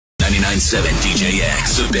99.7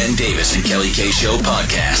 DJX, the Ben Davis and Kelly K Show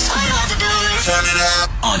podcast. Turn it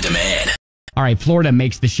up on demand. All right, Florida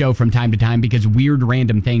makes the show from time to time because weird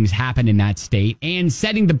random things happen in that state. And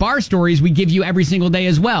setting the bar stories we give you every single day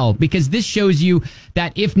as well, because this shows you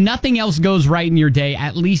that if nothing else goes right in your day,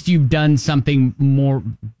 at least you've done something more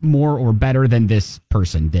or better than this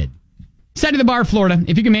person did. Setting the bar, Florida.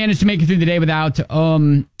 If you can manage to make it through the day without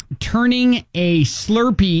turning a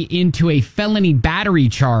Slurpee into a felony battery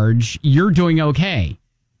charge, you're doing okay.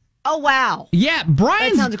 Oh, wow. Yeah,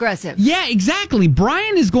 Brian. That sounds aggressive. Yeah, exactly.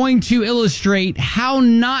 Brian is going to illustrate how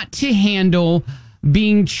not to handle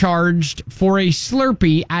being charged for a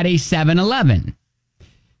Slurpee at a 7-Eleven.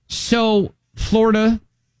 So, Florida,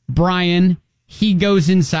 Brian, he goes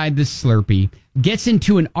inside the Slurpee, gets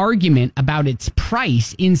into an argument about its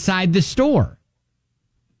price inside the store.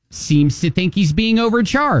 Seems to think he's being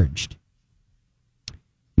overcharged.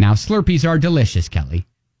 Now, Slurpees are delicious, Kelly.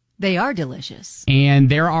 They are delicious. And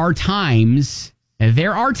there are times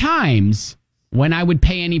when I would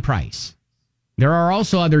pay any price. There are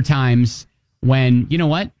also other times when, you know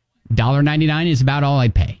what? $1.99 is about all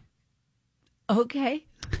I'd pay. Okay.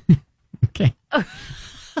 Okay.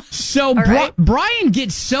 So right. Brian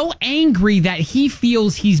gets so angry that he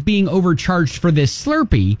feels he's being overcharged for this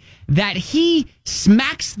Slurpee that he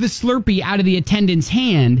smacks the Slurpee out of the attendant's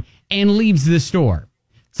hand and leaves the store.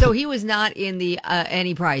 So he was not in the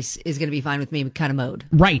any price is going to be fine with me kind of mode.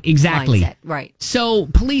 Right, exactly. Mindset. Right. So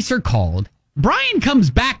police are called. Brian comes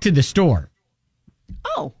back to the store.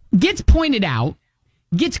 Oh. Gets pointed out,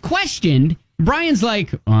 gets questioned. Brian's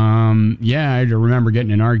like, yeah, I remember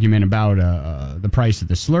getting an argument about the price of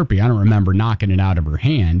the Slurpee. I don't remember knocking it out of her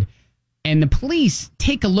hand. And the police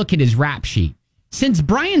take a look at his rap sheet. Since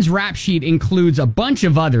Brian's rap sheet includes a bunch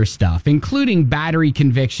of other stuff, including battery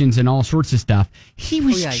convictions and all sorts of stuff, he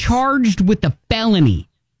was charged with a felony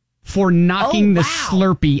for knocking the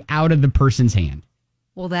Slurpee out of the person's hand.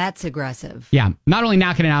 Well, that's aggressive. Yeah, not only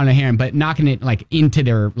knocking it out of the hand, but knocking it like into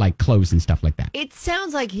their like clothes and stuff like that. It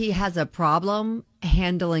sounds like he has a problem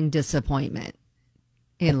handling disappointment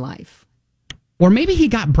in life. Or maybe he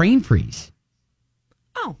got brain freeze.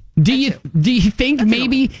 Oh. Do you think that's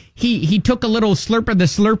maybe he took a little slurp of the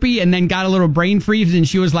Slurpee and then got a little brain freeze and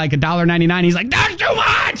she was like $1.99? He's like, that's too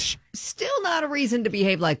much! Still not a reason to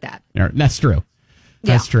behave like that. That's true.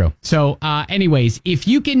 That's true. So, anyways, if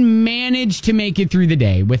you can manage to make it through the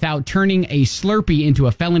day without turning a Slurpee into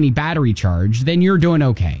a felony battery charge, then you're doing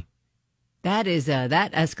okay. That is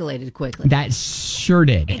that escalated quickly. That sure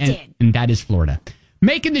did. It did. And that is Florida.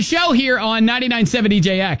 Making the show here on 99.7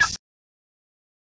 DJX.